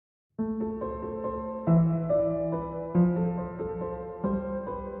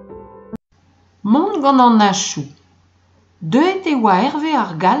Mont gant an hentoù. Deuet e oa herve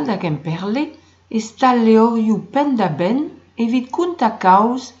ar gal da Genperle e stal leorioù Pennad evit kount a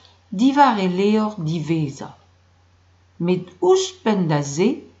kaoz divar e leor diveza. Met oust penn-da-se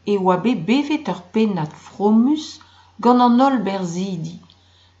e oa bevet ur Pennad fromus gant an holl berzidi,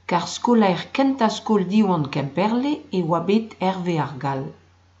 kar skolaer kentaskol diwan Genperle e oa bet herve ar gal.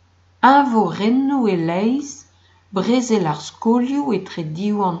 Niverenn e leiz, brezel ar skolioù etre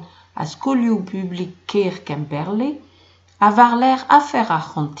diwan a skolioù publik ker Genperle, a varler afer ar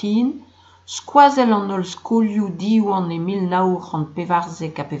c'hantin, skoazel an holl skolioù diwan e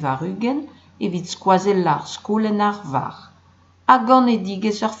 1940 evit skoazel ar skolenn ar var. Hag gant e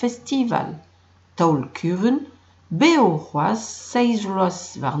digez ur festival. Taol kuren, bev c'hoaz 6 vloaz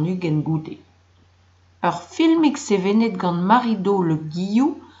warnugen goude. Ur filmik sevenet gant marido Loig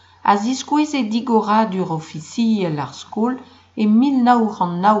a ziskoueze digoradur officiel ar skol e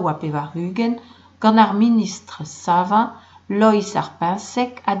 1940 gant ar ministre savet Loig ar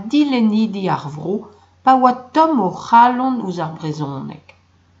pinsek a dilennidi ar vro pa oa tomm o c'halon ouzh ar brezhoneg.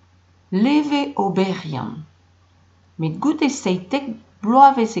 Leve oberian. Met goude seitek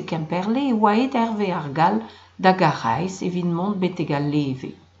bloavezh e Genperle e oa aet herve ar gal da gareiz evit mont beteg a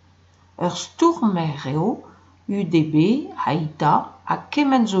leve. Ur stourmer eo, UDB, Haïta, a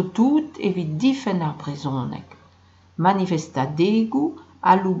kement zo tout evit difenn ar brezhoneg. Manifestadegou,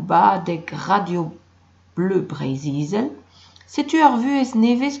 aloubadeg radio bleu breizizel, setu ur vuez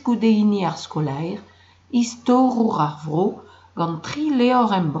nevez goude hini ar skolaer, istorour ar vro, gant 3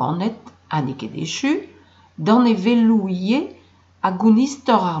 leor embannet, annek edechu, dan e velou ie, a goun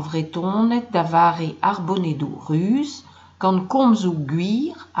istor ar vretonet da vare ar pennadoù ruz, gant komzou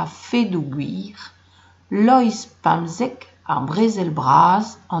gwir a fedou gwir, Loig pamzek ar brezel braz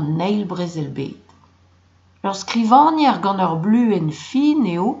an eil brezel bet. Ur skrivanier gant ur bluen fin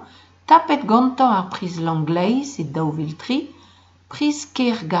eo tapet gantañ ar priz l'angleiz e daouvel-tri, priz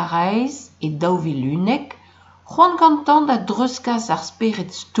ker gareiz e daouvel-unek, c'hoant gantañ da dreuzkas ar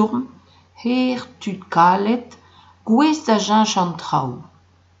speret stourm, her tud kalet, gwez da jench an traoù.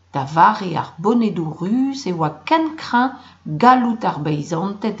 Da vare ar pennadoù ruz e oa ken kreñv galout ar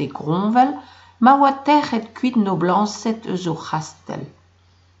beizantet e gronvel, ma oa terc'het kuit no blañset eus o c'hastel.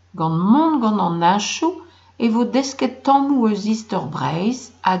 Gant mont gant an hentoù e vo desket tammou eus istor Breizh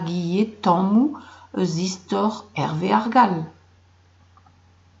hag ivez tammou eus istor herve ar gal.